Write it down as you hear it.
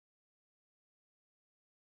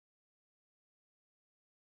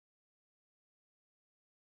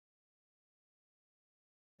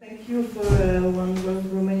Thank you for One World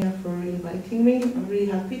Romania for inviting me. I'm really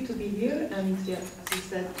happy to be here, and yeah, as you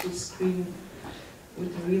said, to screen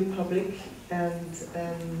with the real public. And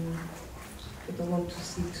I don't want to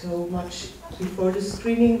speak so much before the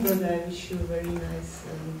screening, but I wish you a very nice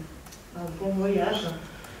bon voyage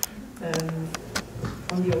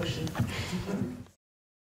on the ocean.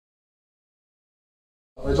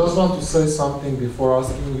 I just want to say something before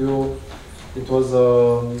asking you. It was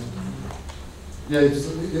it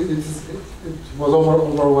was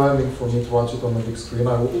overwhelming for me to watch it on the big screen.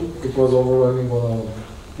 It was overwhelming on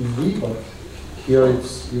TV, but here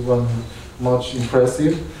it's even much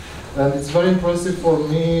impressive, and it's very impressive for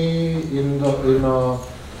me in the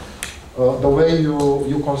way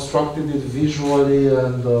you constructed it visually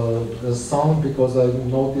and the sound, because I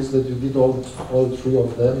noticed that you did all three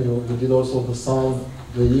of them. You did also the sound,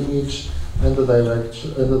 the image, and the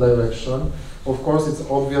direction. Of course, it's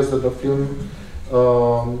obvious that the film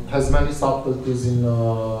has many subtleties in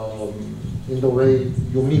the way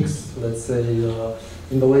you mix, let's say,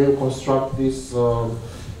 in the way you construct this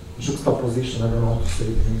juxtaposition. I don't know how to say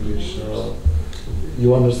it in English.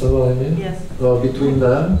 You understand what I mean? Yes. Between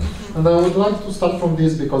them. And I would like to start from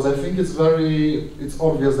this because I think it's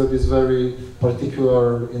obvious that it's very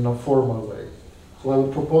particular in a formal way. So I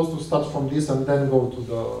would propose to start from this and then go to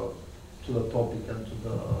the topic and to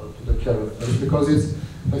the characters, because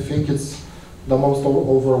I think it's the most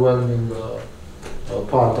overwhelming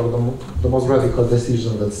part, or the most radical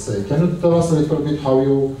decision, let's say. Can you tell us a little bit how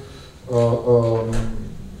you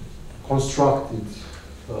constructed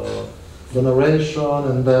the narration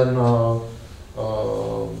and then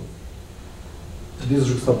these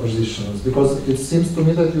juxtapositions? Because it seems to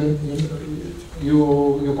me that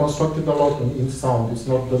you constructed a lot in sound.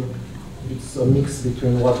 It's a mix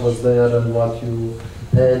between what was there and what you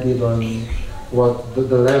added and what the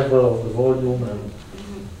level of the volume, and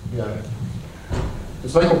yeah,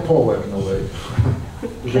 it's like a poem in a way.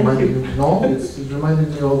 It reminded me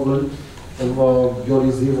of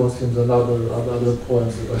Yoris Ivon's and other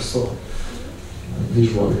poems that I saw.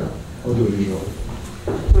 Visual, yeah, audiovisual.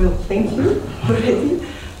 Well, thank you already.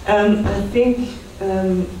 I think,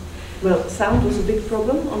 well, sound was a big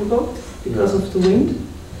problem on both because of the wind.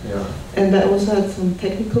 Yeah. And I also had some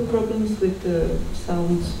technical problems with the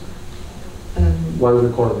sound while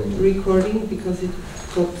recording, because it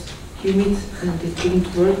got humid and it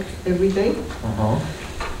didn't work every day.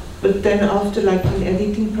 But then after, like, in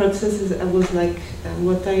editing processes, I was like,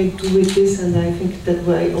 what I do with this, and I think that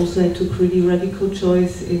way also I took really radical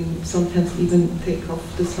choice in sometimes even take off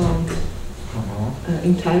the sound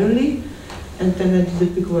entirely, and then I did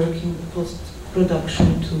a big work in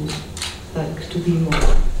post-production to be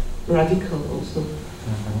more radical also.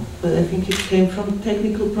 But I think it came from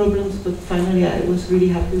technical problems, but finally I was really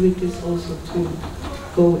happy with this also, to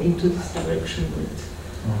go into this direction with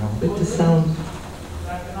the sound.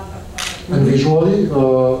 And visually,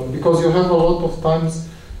 because you have a lot of times,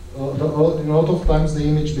 the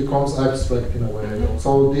image becomes abstract in a way.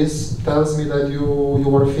 So this tells me that you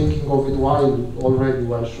were thinking of it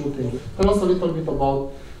while shooting. Tell us a little bit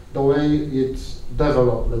about the way it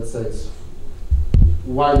developed, let's say,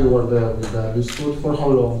 while you were there with them. You stood for how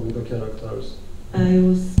long with the characters? I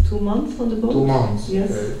was 2 months on the boat. 2 months,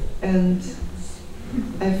 yes. Okay. And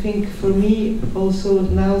I think for me also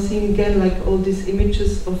now seeing again like all these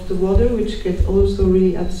images of the water, which get also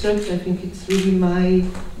really abstract, I think it's really my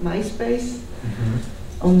space.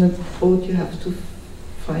 On the boat you have to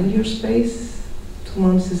find your space. 2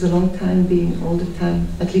 months is a long time being all the time,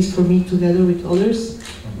 at least for me, together with others,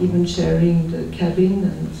 even sharing the cabin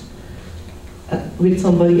and with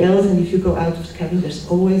somebody else, and if you go out of the cabin there's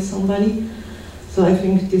always somebody. So I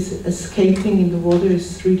think this escaping in the water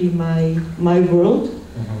is really my world.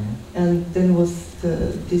 And then was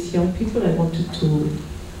these young people I wanted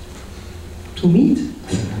to meet.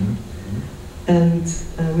 And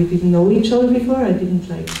we didn't know each other before, I didn't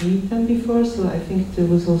meet them before, so I think there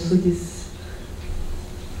was also this,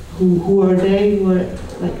 who are they, who are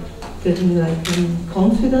getting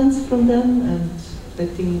confidence from them and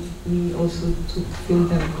letting me also to feel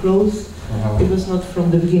them close. It was not from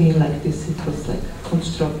the beginning like this, it was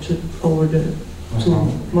constructed over the 2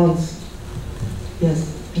 months.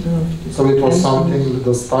 Yes, I don't know if so it was something,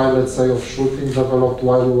 the style, let's say, of shooting developed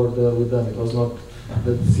while you were there with them. It was not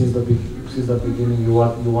that since the beginning you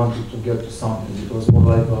wanted to get to something. It was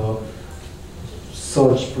more like a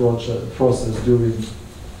search process during.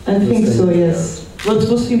 I think so, yes. What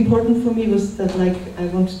was important for me was that I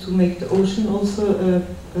wanted to make the ocean also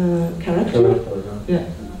a character. Yeah.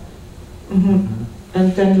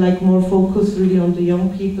 And then more focus really on the young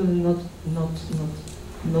people and not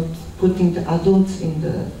not putting the adults in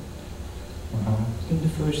the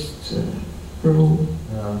first role.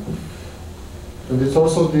 Yeah. And it's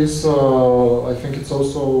also this, I think it's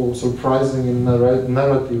also surprising in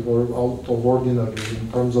narrative or out of ordinary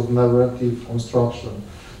in terms of narrative construction.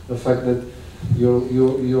 The fact that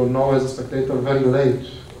you know as a spectator very late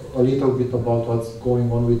a little bit about what's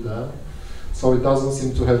going on with them. So it doesn't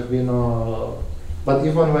seem to have been but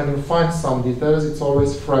even when you find some details, it's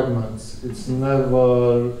always fragments. It's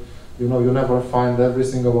never, you know, you never find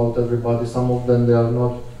everything about everybody. Some of them, they are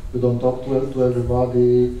not, you don't talk to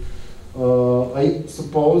everybody. I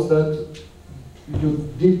suppose that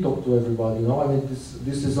you did talk to everybody, no? I mean,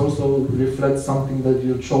 this is also reflects something that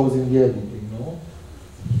you chose in the editing, no?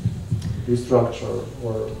 The structure,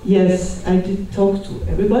 or... Yes, I did talk to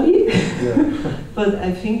everybody, yeah. but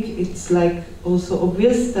I think it's like also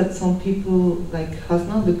obvious that some people, like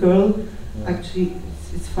Hasna, the girl, actually,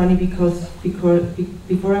 it's funny because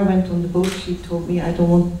before I went on the boat, she told me, I don't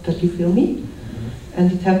want that you film me.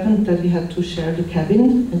 And it happened that we had to share the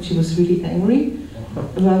cabin, and she was really angry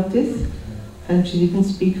about this. And she didn't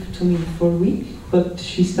speak to me for a week, but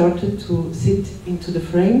she started to sit into the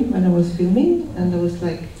frame when I was filming, and I was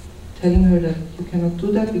like telling her that you cannot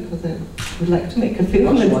do that because I would like to make a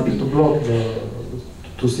film. She wanted to block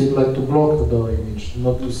to sit, like to block the image,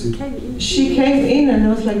 not to sit. She came in and I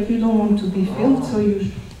was like, you don't want to be filmed, so you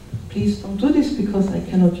please don't do this because I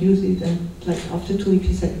cannot use it. And like after 2 weeks,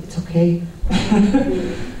 she said, it's okay.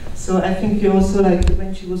 So I think you also, like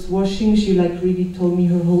when she was washing, she like really told me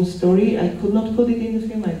her whole story. I could not put it in the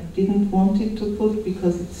film. I didn't want it to put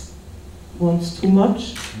because it wants too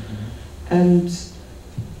much. And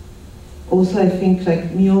also I think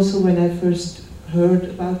like me also when I first heard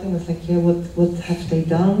about them, I was like, yeah, what have they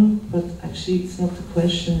done? But actually it's not the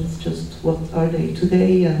question, it's just what are they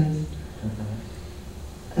today, and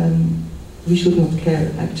we should not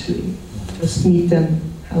care actually. Just meet them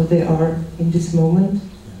how they are in this moment.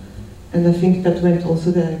 And I think that went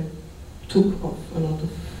also that I took off a lot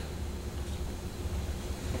of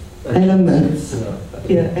elements,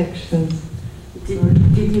 actions.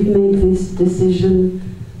 Did you make this decision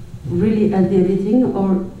really at the editing,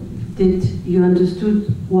 or did you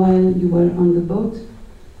understood while you were on the boat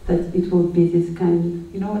that it would be this kind,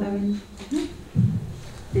 you know what I mean?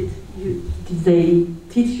 Did they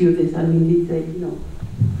teach you this? I mean, did they, you know,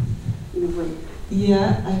 in a way?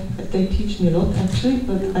 Yeah, they teach me a lot actually,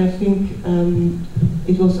 but I think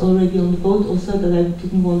it was already on the boat also that I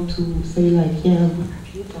didn't want to say like, yeah,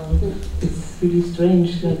 it's really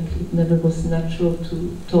strange, like it never was natural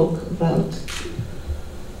to talk about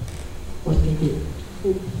what they did.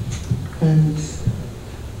 And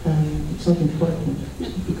it's not important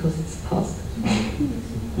because it's past.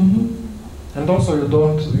 And also you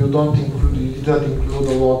didn't include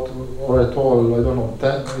a lot or at all, I don't know,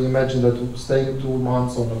 imagine that staying 2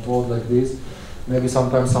 months on a boat like this, maybe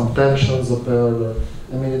sometimes some tensions appear.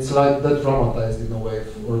 I mean, it's like that dramatized in a way,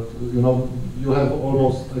 or you know, you have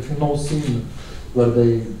almost, I think, no scene where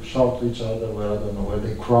they shout to each other, where I don't know, where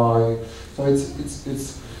they cry. So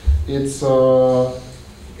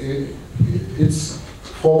it's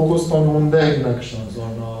focused on mundane actions,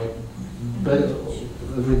 on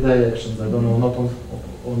everyday actions. I don't know, not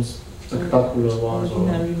on spectacular ones.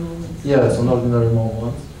 Ordinary moments. Yes, on ordinary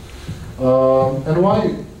moments. And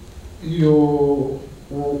why you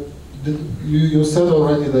said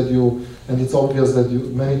already that and it's obvious that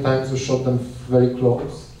many times you shot them very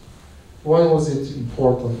close. Why was it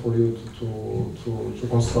important for you to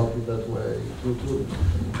construct it that way?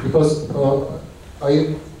 Because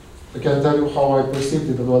I can tell you how I perceived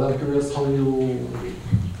it, but I'm curious how you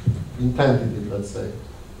intended it, let's say.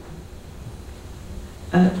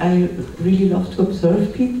 I really love to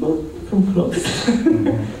observe people from close.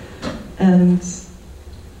 And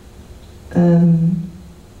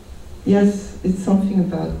yes, it's something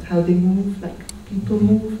about how they move, like people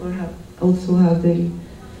move, or how they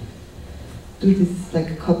do this,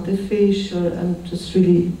 like cut the fish, or I'm just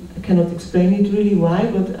really, I cannot explain it really why,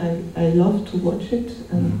 but I love to watch it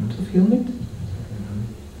and to film it.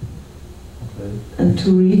 Okay. And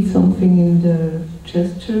to read something in their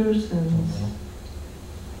gestures and...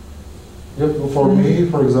 Yeah, for me,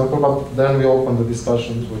 for example, but then we open the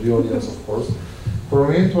discussions with the audience, of course. For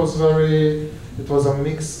me, it was a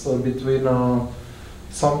mix between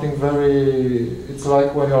something very, it's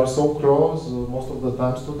like when you are so close most of the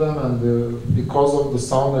times to them, and because of the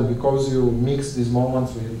sound and because you mix these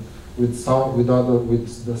moments with sound, with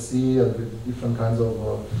the sea and with different kinds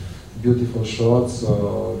of beautiful shots,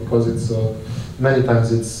 because it's, many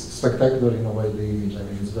times it's spectacular in a way, the image. I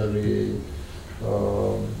mean, it's very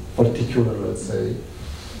particular, let's say.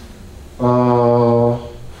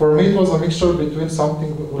 for me it was a mixture between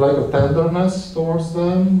something like a tenderness towards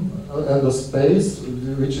them and a space,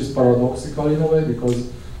 which is paradoxical in a way, because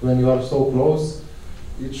when you are so close,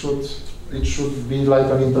 it should be like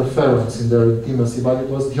an interference in their intimacy, but it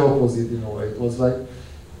was the opposite in a way. It was like,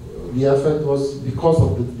 the effect was because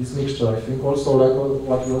of this mixture. I think also like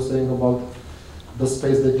what you were saying about the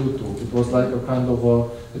space that you took. It was like a kind of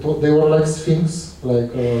they were like sphinx,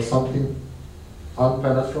 like something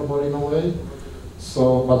unpenetrable in a way.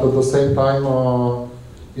 So, but at the same time,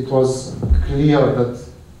 it was clear that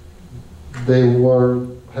they were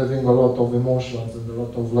having a lot of emotions and a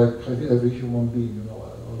lot of, like every human being, you know,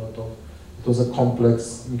 it was a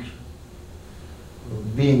complex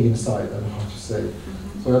being inside, I don't know how to say.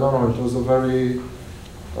 So I don't know, it was a very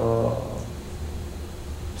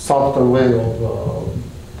subtle way of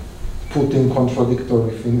putting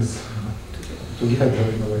contradictory things together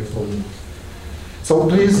in a way for me. So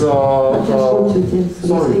please, I just want to tell something.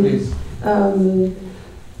 sorry, please.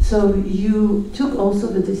 So you took also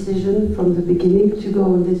the decision from the beginning to go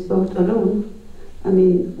on this boat alone, I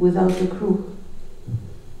mean, without a crew.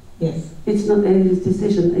 Yes. It's not Emily's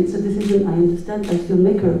decision, it's a decision I understand as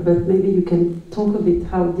filmmaker, but maybe you can talk a bit,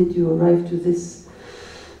 how did you arrive to this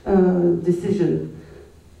decision?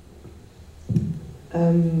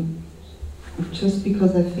 Just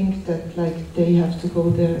because I think that like they have to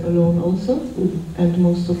go there alone also, and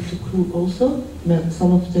most of the crew also.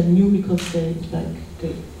 Some of them knew because they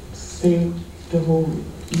sailed the whole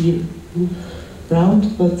year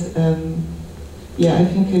round. But yeah, I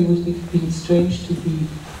think it would have been strange to be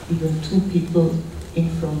even two people in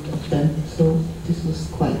front of them. So this was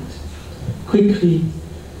quite quickly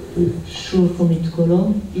sure for me to go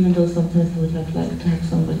along, even though sometimes I would have liked to have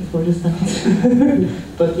somebody for the science.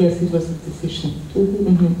 But yes, it was a decision.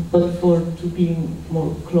 But to being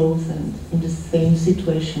more close and in the same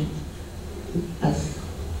situation as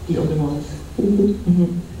the other ones.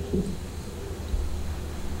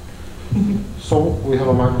 So we have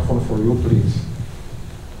a microphone for you, please.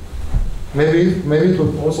 Maybe it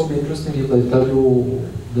would also be interesting if they tell you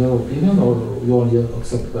their opinion, or you only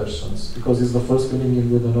accept questions, because it's the first film in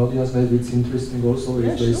with an audience. Maybe it's interesting also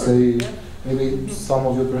if they say, maybe some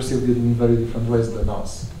of you perceived it in very different ways than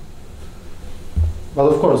us. But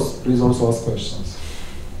of course, please also ask questions.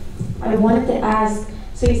 I wanted to ask,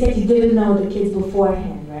 so you said you didn't know the kids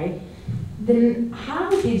beforehand, right? Then how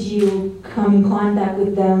did you come in contact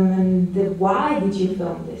with them, and why did you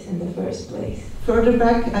film this in the first place? Further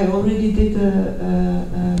back, I already did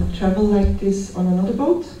a travel like this on another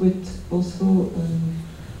boat with also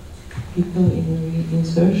people in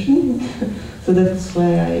reinsertion. So that's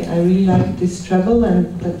why I really like this travel,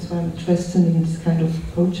 and that's why I'm interested in this kind of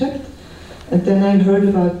project. And then I heard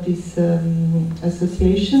about this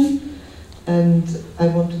association, and I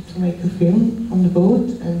wanted to make a film on the boat,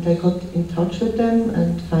 and I got in touch with them,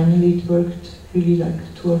 and finally it worked really like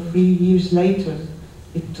 2 or 3 years later.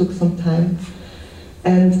 It took some time.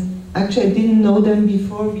 And actually I didn't know them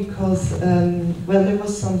before because, well, there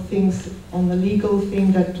was some things on the legal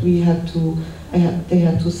thing that we had to, they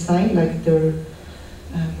had to sign, like their,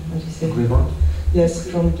 what do you say? Agreement? Yes,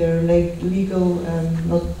 from their legal,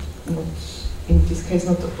 not in this case,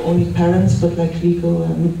 not only parents, but like legal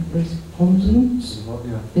respondents.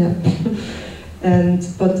 Yeah.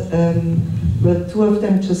 But 2 of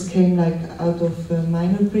them just came like out of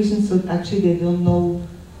minor prison, so actually they don't know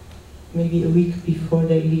maybe a week before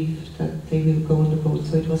they leave that they will go on the boat,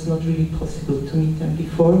 so it was not really possible to meet them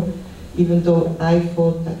before, even though I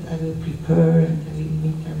thought that I will prepare and I will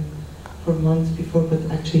meet them for months before,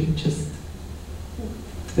 but actually just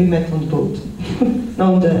we met on the boat,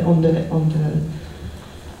 no, on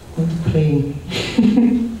the plane.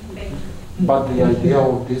 But the idea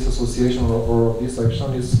of this association or this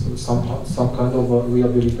action is some kind of a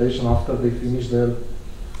rehabilitation after they finish their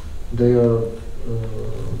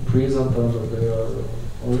prison terms,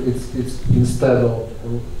 or it's instead of?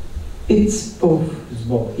 It's both. It's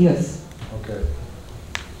both. Yes. Okay.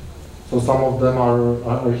 So some of them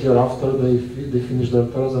are here after they finish their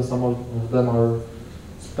terms, and some of them are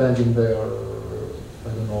spending their, I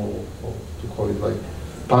don't know how to call it, like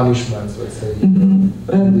punishments, let's say, in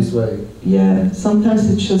this way. Yeah, sometimes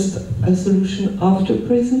it's just a solution after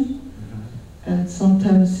prison, and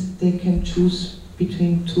sometimes they can choose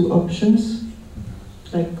between 2 options,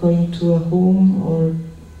 like going to a home or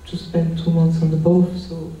to spend 2 months on the boat.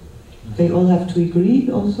 So they all have to agree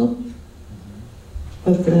also.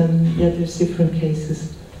 But yeah, there's different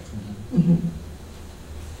cases.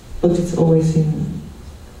 But it's always in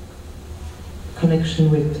connection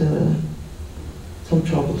with some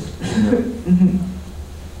troubles.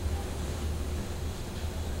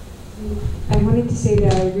 I wanted to say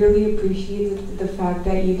that I really appreciated the fact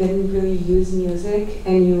that you didn't really use music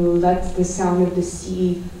and you let the sound of the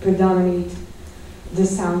sea predominate the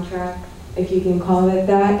soundtrack, if you can call it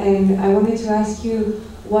that. And I wanted to ask you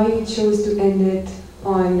why you chose to end it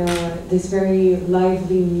on this very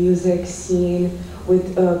lively music scene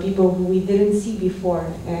with people who we didn't see before.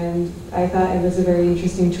 And I thought it was a very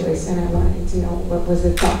interesting choice, and I wanted to know what was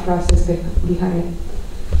the thought process behind it.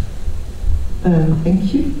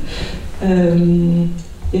 Thank you.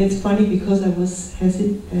 Yeah, it's funny because I was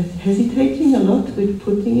hesitating a lot with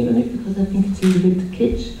putting it on it because I think it's a little bit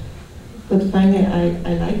kitsch. But finally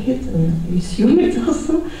I like it and I assume it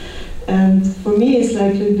also. And for me it's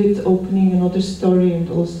like a little bit opening another story and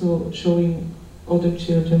also showing other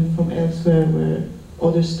children from elsewhere where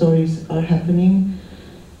other stories are happening.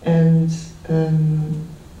 And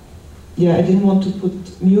yeah, I didn't want to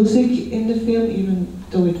put music in the film, even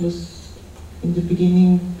though it was in the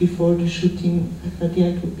beginning, before the shooting, I thought, yeah,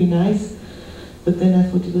 it would be nice. But then I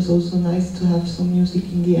thought it was also nice to have some music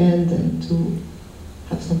in the end and to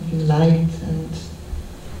have something light.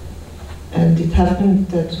 And it happened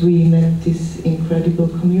that we met this incredible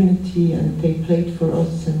community and they played for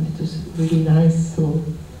us and it was really nice. So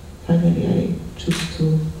finally I chose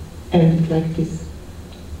to end it like this.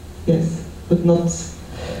 Yes, but not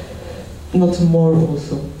more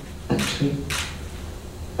also, actually,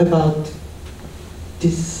 about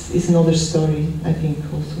this is another story, I think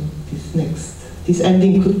also, this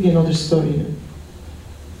ending could be another story.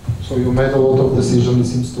 So you made a lot of decisions,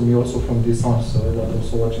 it seems to me also from this answer, but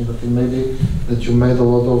also watching the film, maybe that you made a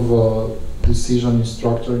lot of decision in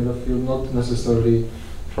structure in the film, not necessarily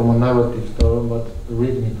from a narrative term, but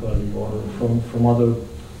rhythmically or from other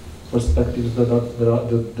perspectives that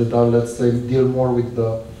are, let's say, deal more with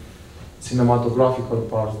the cinematographical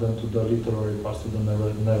parts than to the literary parts, to the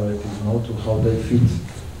narrative, you know, to how they fit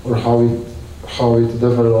or how it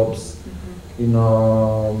develops in I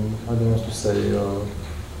don't know what to say,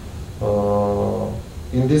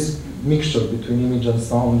 in this mixture between image and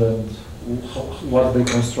sound and what they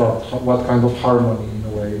construct, what kind of harmony in a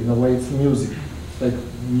way. In a way, it's music, it's like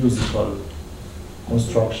musical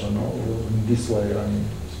construction, no? In this way, I mean.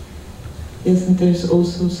 Yes, and there's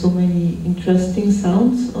also so many interesting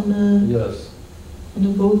sounds on a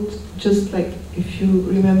boat. Just like if you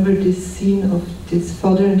remember this scene of this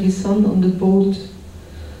father and his son on the boat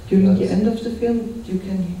during the end of the film, you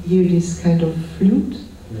can hear this kind of flute.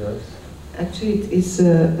 Yes. Actually, it is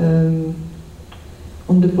on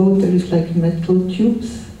the boat. There is like metal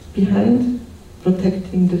tubes behind,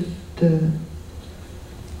 protecting the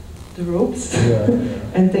ropes,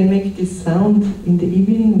 and they make this sound in the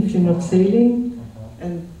evening if you're not sailing.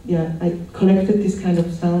 And yeah, I collected this kind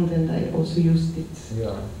of sound and I also used it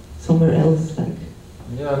somewhere else. Like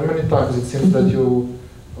and many times it seems that you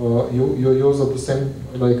use at the same,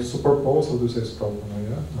 like superpose, how do you say superpose?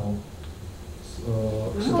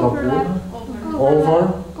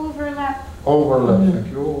 Overlap. Thank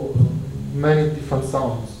you. Many different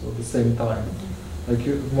sounds at the same time. Like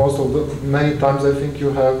many times I think you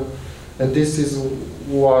have, and this is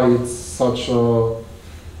why it's such a,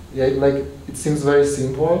 like it seems very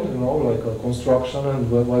simple, you know, like a construction, and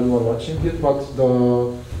while you are watching it, but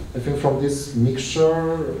I think from this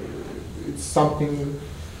mixture, it's something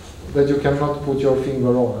that you cannot put your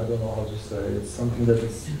finger on. I don't know how to say. It's something that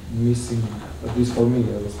is missing, at least for me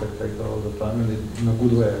as a spectator all the time, and in a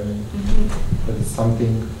good way. I mean, that is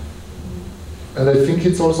something. And I think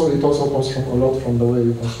it also comes from a lot from the way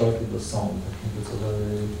you constructed the sound. I think it's a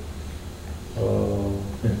very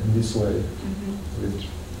in this way, with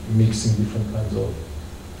mixing different kinds of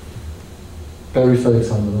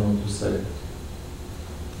peripheries. I don't know how to say.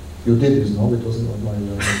 You did this, no? It wasn't my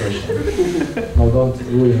impression. No, don't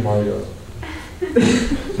ruin my. You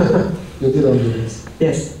didn't do this.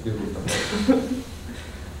 Yes. You did.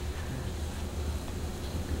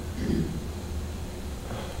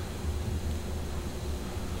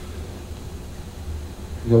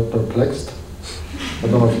 You're perplexed. I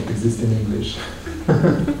don't know if it exists in English.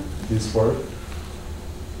 This word.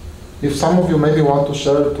 If some of you maybe want to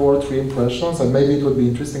share 2 or 3 impressions, and maybe it would be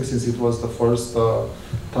interesting since it was the first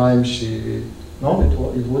time she. No, it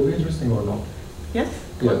would be interesting or not? Yes.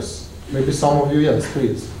 Yes. Maybe some of you, yes,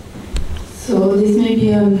 please. So this may be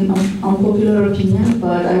an unpopular opinion,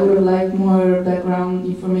 but I would have liked more background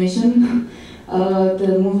information.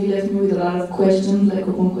 The movie left me with a lot of questions, like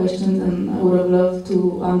open questions, and I would have loved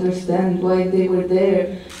to understand why they were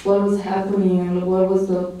there, what was happening, and what was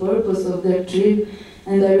the purpose of their trip.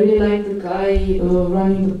 And I really like the guy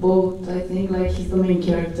running the boat. I think like he's the main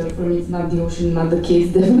character. For me, it's not the ocean, not the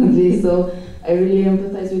case, definitely. So I really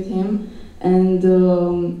empathize with him. And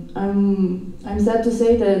I'm sad to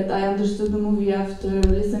say that I understood the movie after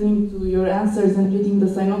listening to your answers and reading the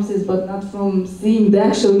synopsis, but not from seeing the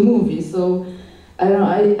actual movie. So I don't know,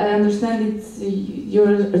 I understand it's your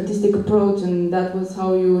artistic approach, and that was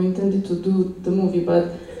how you intended to do the movie.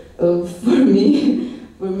 But for me,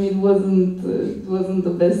 it wasn't the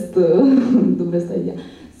best the best idea.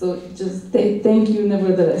 So just thank you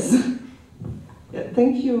nevertheless. Yeah,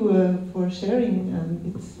 thank you for sharing.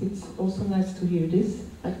 It's also nice to hear this,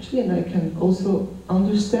 actually, and I can also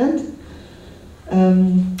understand.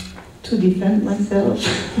 To defend myself,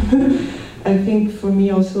 I think for me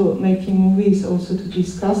also making movies also to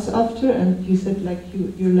discuss after, and you said like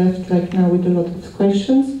you're left like now with a lot of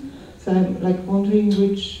questions, so I'm like wondering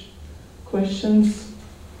which questions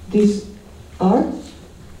these are,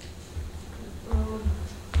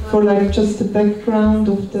 for like just the background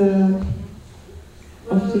of the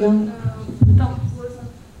young.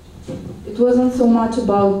 It wasn't so much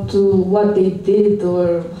about what they did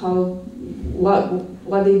or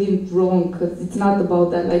what they did wrong, because it's not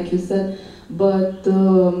about that, like you said, but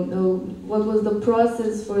what was the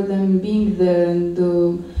process for them being there, and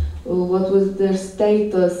what was their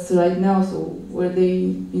status right now. So were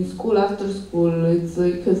they in school, after school? It's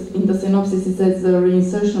because in the synopsis it says a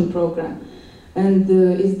reinsertion program. And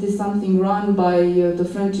is this something run by the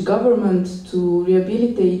French government to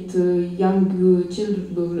rehabilitate young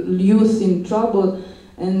youth in trouble?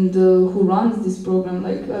 And who runs this program?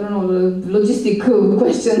 Like, I don't know, the logistical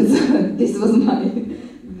questions. This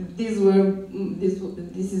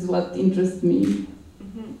is what interests me.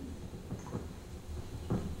 Mm-hmm.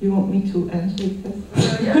 You want me to answer it?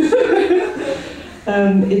 Yes.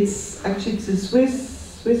 It's a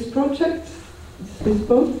Swiss project, Swiss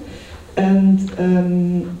boat. And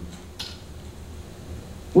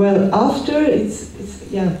well, after it's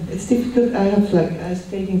difficult. I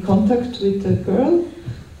stayed in contact with a girl,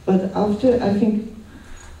 but after, I think,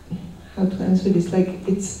 how to answer this, like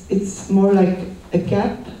it's more like a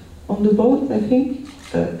gap on the boat, I think,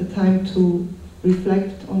 a time to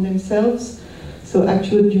reflect on themselves. So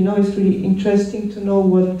actually, it's really interesting to know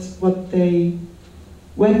what they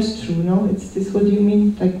went through, no? It's this, what do you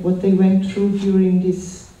mean? Like what they went through during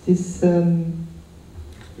this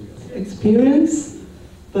experience.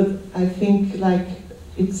 But I think like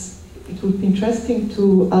it would be interesting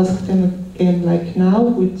to ask them again, like now,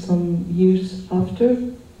 with some years after,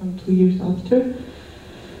 2 years after.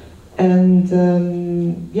 And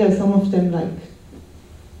some of them like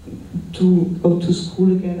to go to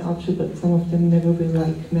school again after, but some of them never will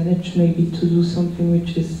like manage maybe to do something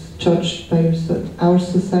which is judged by our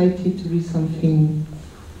society to be something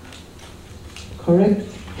correct.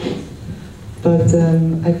 But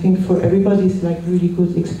I think for everybody it's like really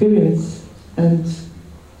good experience, and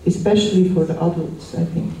especially for the adults, I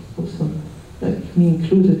think also, like me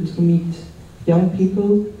included, to meet young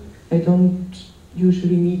people. I don't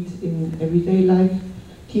usually meet in everyday life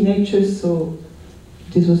teenagers, so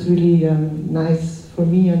this was really nice for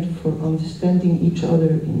me and for understanding each other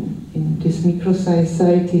in this micro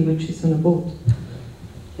society which is on a boat.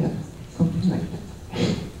 Yeah, something like that.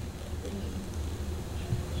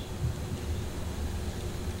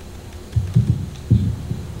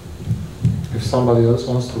 If somebody else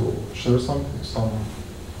wants to share something,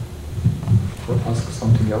 or ask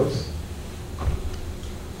something else.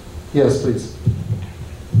 Yes, please.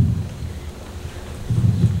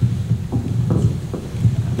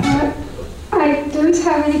 I don't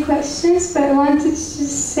have any questions, but I wanted to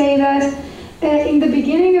just say that in the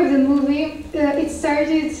beginning of the movie, it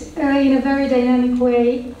started in a very dynamic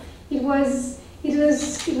way. It was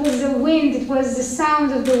the wind, it was the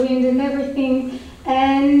sound of the wind and everything.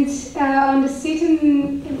 And on the seat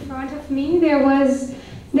in front of me, there was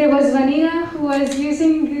Vanina, who was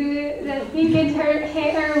using the thing, and her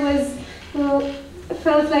hair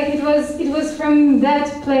felt like it was from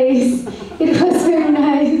that place. It was very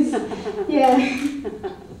nice. Yeah.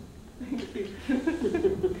 Thank you.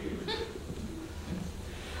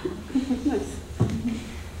 Nice.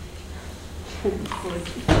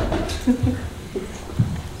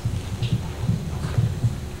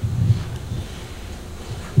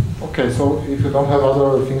 Okay, so if you don't have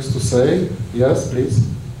other things to say, yes, please.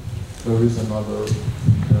 There is another.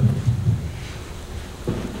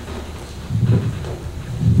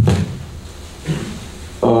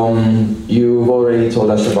 You've already told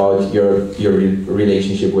us about your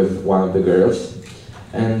relationship with one of the girls,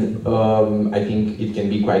 and I think it can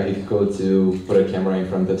be quite difficult to put a camera in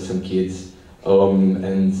front of some kids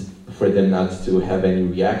and for them not to have any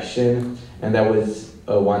reaction. And I was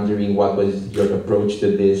wondering, what was your approach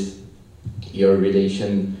to this, your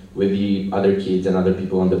relation with the other kids and other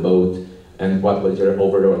people on the boat, And what was your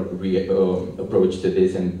overall approach to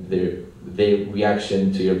this and their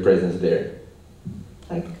reaction to your presence there?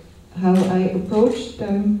 Like how I approached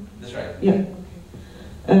them? That's right. Yeah.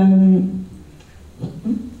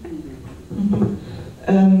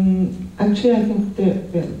 Actually, I think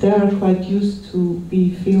they are quite used to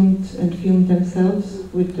be filmed and film themselves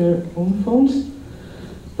with their own phones.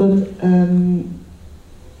 But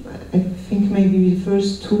I think maybe the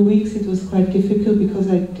first 2 weeks it was quite difficult because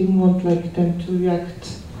I didn't want like them to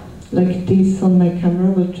react like this on my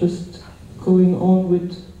camera, but just going on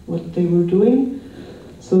with what they were doing.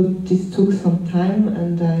 So this took some time,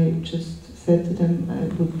 and I just said to them, I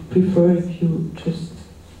would prefer if you just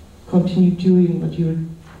continue doing what you're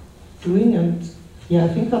doing. And yeah, I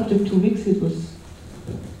think after 2 weeks it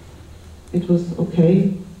was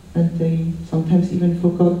okay, and they sometimes even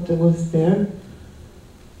forgot I was there.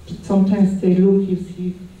 Sometimes they look, you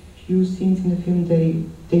see few scenes in the film,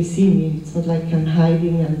 they see me. It's not like I'm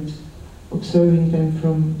hiding and observing them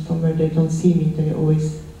from somewhere they don't see me. They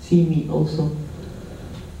always see me also.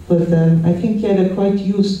 But I think, yeah, they're quite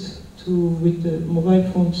used to, with the mobile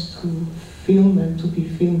phones, to film and to be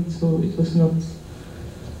filmed, so it was not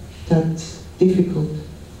that difficult.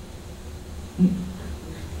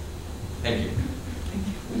 Thank you.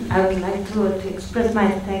 I would like to express my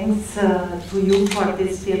thanks to you for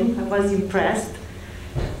this film. I was impressed.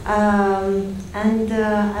 And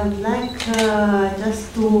I would like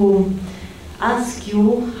just to ask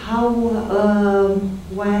you how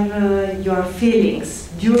were your feelings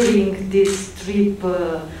during this trip,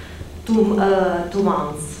 2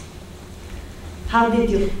 months? How did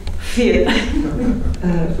you feel?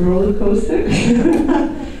 Roller coaster.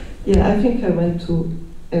 Yeah, I think I went to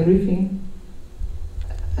everything.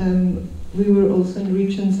 We were also in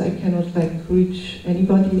regions I cannot like reach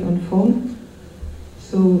anybody on phone,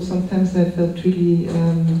 so sometimes I felt really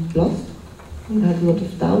lost. I had a lot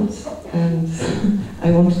of doubts, and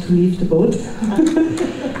I wanted to leave the boat.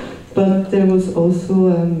 But there was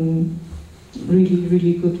also really,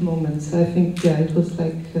 really good moments. I think, yeah, it was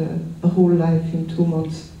like a whole life in 2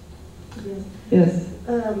 months. Yes.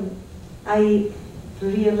 I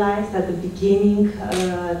realized at the beginning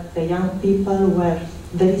the young people were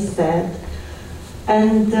very sad,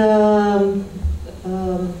 and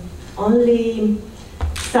only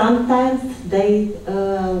sometimes they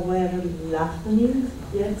were laughing,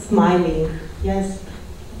 yes, smiling, yes.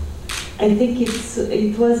 I think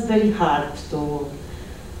it was very hard to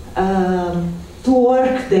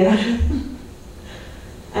work there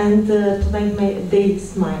and to make they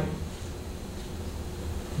smile.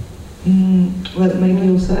 Well, maybe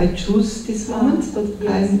also I choose this moment, but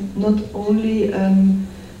yes. I'm not only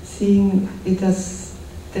seeing it as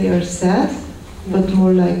they are sad, but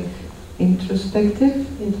more like introspective.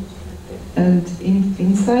 And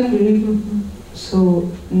inside really, so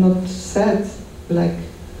not sad, like,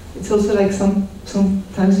 it's also like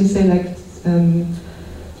sometimes we say like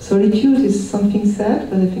solitude is something sad,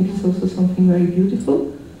 but I think it's also something very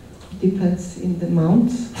beautiful. It depends in the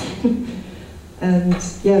amount. And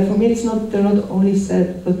yeah, for me it's not, they're not only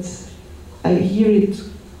sad, but I hear it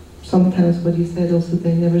sometimes what you said also,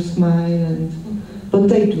 they never smile, and but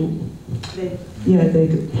they do. Yeah, they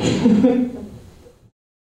do.